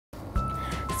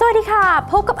สวัสดีค่ะ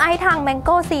พบกับไอทาง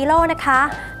Mango Zero นะคะ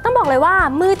ต้องบอกเลยว่า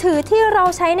มือถือที่เรา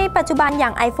ใช้ในปัจจุบันอย่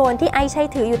าง iPhone ที่ไอใช้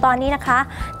ถืออยู่ตอนนี้นะคะ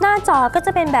หน้าจอก็จ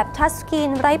ะเป็นแบบทัชสกรีน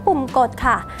ไร้ปุ่มกด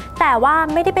ค่ะแต่ว่า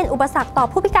ไม่ได้เป็นอุปสรรคต่อ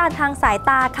ผู้พิการทางสาย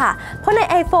ตาค่ะเพราะใน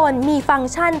iPhone มีฟังก์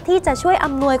ชันที่จะช่วยอ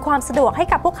ำนวยความสะดวกให้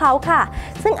กับพวกเขาค่ะ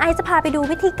ซึ่งไอจะพาไปดู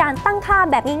วิธีการตั้งค่า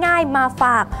แบบง่ายๆมาฝ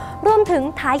ากรวมถึง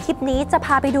ท้ายคลิปนี้จะพ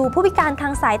าไปดูผู้พิการทา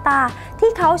งสายตา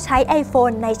ที่เขาใช้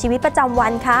iPhone ในชีวิตประจำวั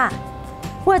นค่ะ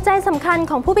หัวใจสำคัญ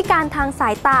ของผู้พิการทางสา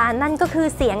ยตานั่นก็คือ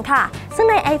เสียงค่ะซึ่ง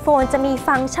ใน iPhone จะมี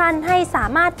ฟังก์ชันให้สา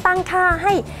มารถตั้งค่าใ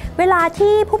ห้เวลา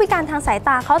ที่ผู้พิการทางสายต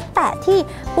าเขาแตะที่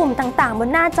ปุ่มต่างๆบน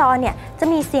หน้าจอเนี่ยจะ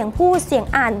มีเสียงพูดเสียง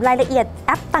อ่านรายละเอียดแ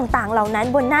อปต่างๆเหล่านั้น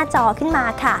บนหน้าจอขึ้นมา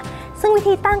ค่ะซึ่งวิ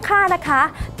ธีตั้งค่านะคะ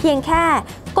เพียงแค่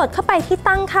กดเข้าไปที่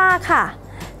ตั้งค่าค่ะ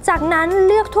จากนั้นเ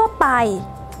ลือกทั่วไป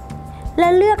และ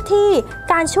เลือกที่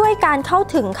การช่วยการเข้า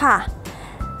ถึงค่ะ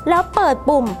แล้วเปิด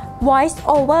ปุ่ม Voice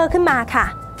Over ขึ้นมาค่ะ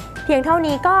เพียงเท่า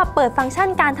นี้ก็เปิดฟังก์ชัน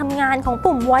การทำงานของ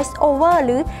ปุ่ม Voice Over ห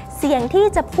รือเสียงที่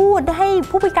จะพูดให้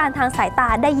ผู้พิการทางสายตา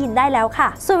ได้ยินได้แล้วค่ะ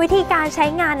ส่วนวิธีการใช้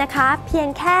งานนะคะเพียง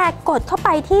แค่กดเข้าไป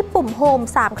ที่ปุ่ม Home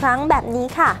 3 ครั้งแบบนี้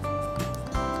ค่ะ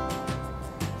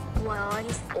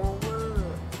Voice Over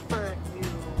เปิดอ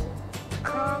ยู่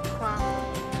ข้อความ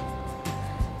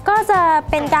ก็จะ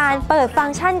เป็นการเปิดฟัง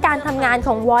ก์ชันการทำงานข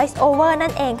อง Voice Over นั่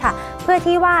นเองค่ะเพื่อ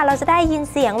ที่ว่าเราจะได้ยิน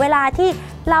เสียงเวลาที่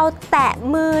เราแตะ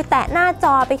มือแตะหน้าจ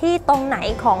อไปที่ตรงไหน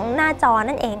ของหน้าจอ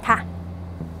นั่นเองค่ะ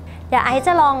เดี๋ยวไอซ์จ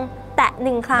ะลองแตะ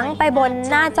1 ครั้งไปบน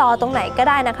หน้าจอตรงไหนก็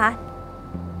ได้นะคะ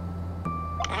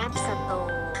แอปสโต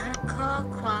ร์ข้อ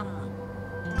ความ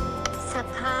ส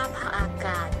ภาพอาก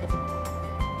าศ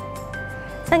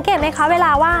สังเกตไหมคะเวล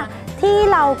าว่าที่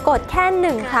เรากดแค่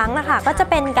1 ครั้งนะคะก็จะ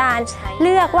เป็นการเ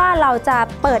ลือกว่าเราจะ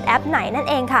เปิดแอปไหนนั่น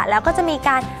เองค่ะแล้วก็จะมีก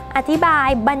ารอธิบาย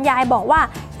บรรยายบอกว่า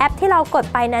แอปที่เรากด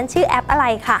ไปนั้นชื่อแอปอะไร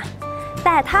ค่ะแ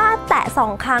ต่ถ้าแตะ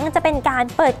2 ครั้งจะเป็นการ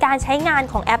เปิดการใช้งาน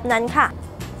ของแอปนั้นค่ะ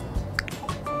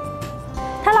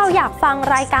ถ้าเราอยากฟัง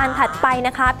รายการถัดไปน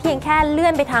ะคะเพียงแค่เลื่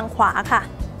อนไปทางขวาค่ะ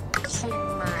เชียง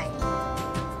ใหม่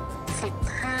15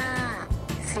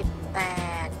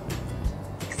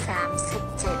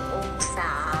 18 37 องศ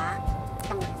า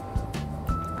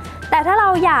แต่ถ้าเรา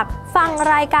อยากฟัง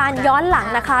รายการย้อนหลัง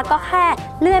นะคะก็แค่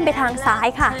เลื่อนไปทางซ้าย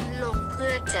ค่ะขึ้นลงเพื่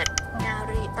อจัดนา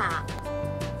ฬิกา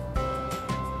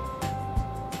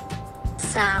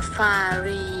ซาฟา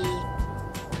รี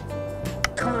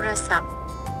โทรศัพท์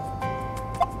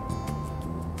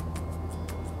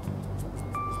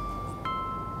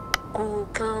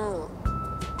Google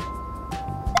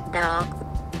Doc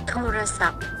โทรศั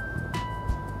พท์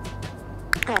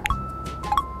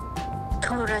โท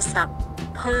รศัพท์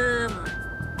เพิ่ม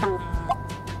ปุ่ม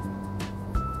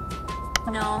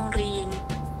น้องรีน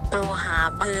โทรหา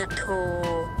เบอร์โทร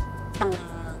ปุ่ม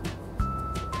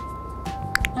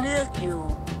เลือกอยู่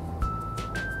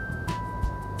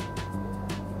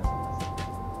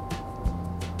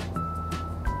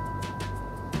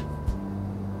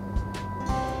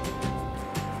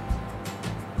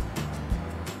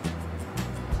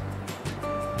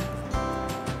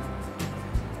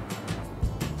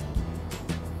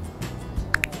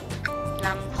ล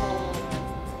ำโพง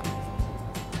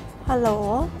ฮัลโหล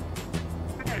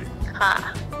ค่ะ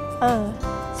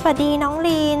สวัสดีน้อง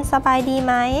ลีนสบายดีไ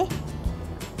หม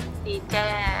ดีแจ้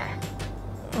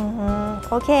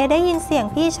โอเคได้ยินเสียง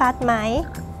พี่ชัดไหม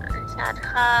ชัด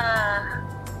ค่ะ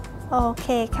โอเค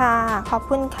ค่ะขอบ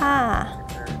คุณค่ะ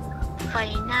ไฟ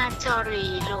หน้าจอรี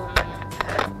ลง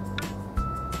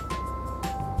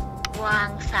วา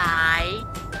งสาย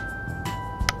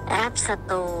แอปสโ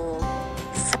ตร์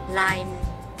ไลน์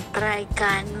รายก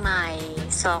ารใหม่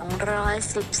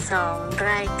212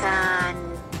รายการ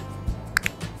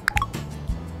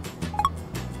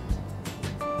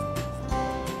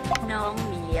น้องเ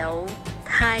หมียว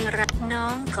ไทยรักน้อ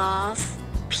งกอล์ฟ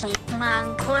พีมัง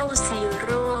โคซีโ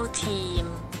ร่ทีม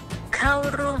เข้า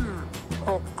ร่วม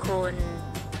6 คน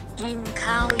ยินเ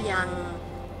ข้ายัง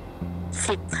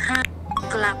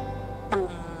15กลับปุ่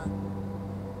ม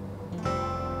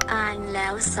อ่านแล้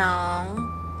ว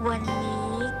2วัน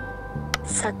นี้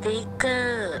สติกเกอ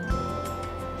ร์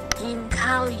ยินเ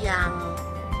ข้ายัง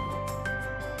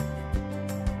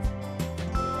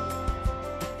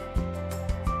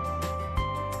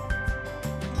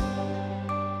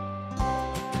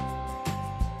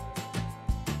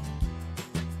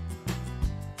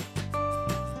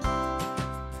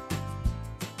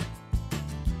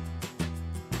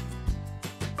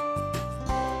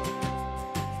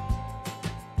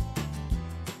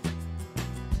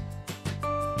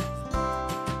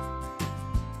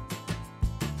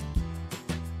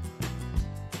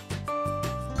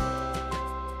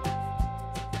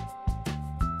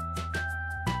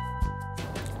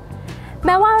แ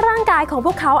ม้ว่าร่างกายของพ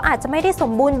วกเขาอาจจะไม่ได้ส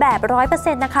มบูรณ์แบบ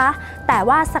 100% นะคะแต่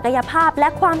ว่าศักยภาพและ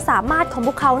ความสามารถของพ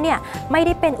วกเขาเนี่ยไม่ไ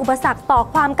ด้เป็นอุปสรรคต่อ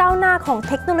ความก้าวหน้าของ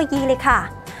เทคโนโลยีเลยค่ะ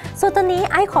ส่วนตอนนี้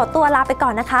ไอขอตัวลาไปก่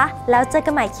อนนะคะแล้วเจอกั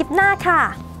นใหม่คลิปหน้าค่ะ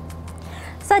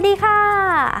สวัสดีค่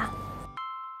ะ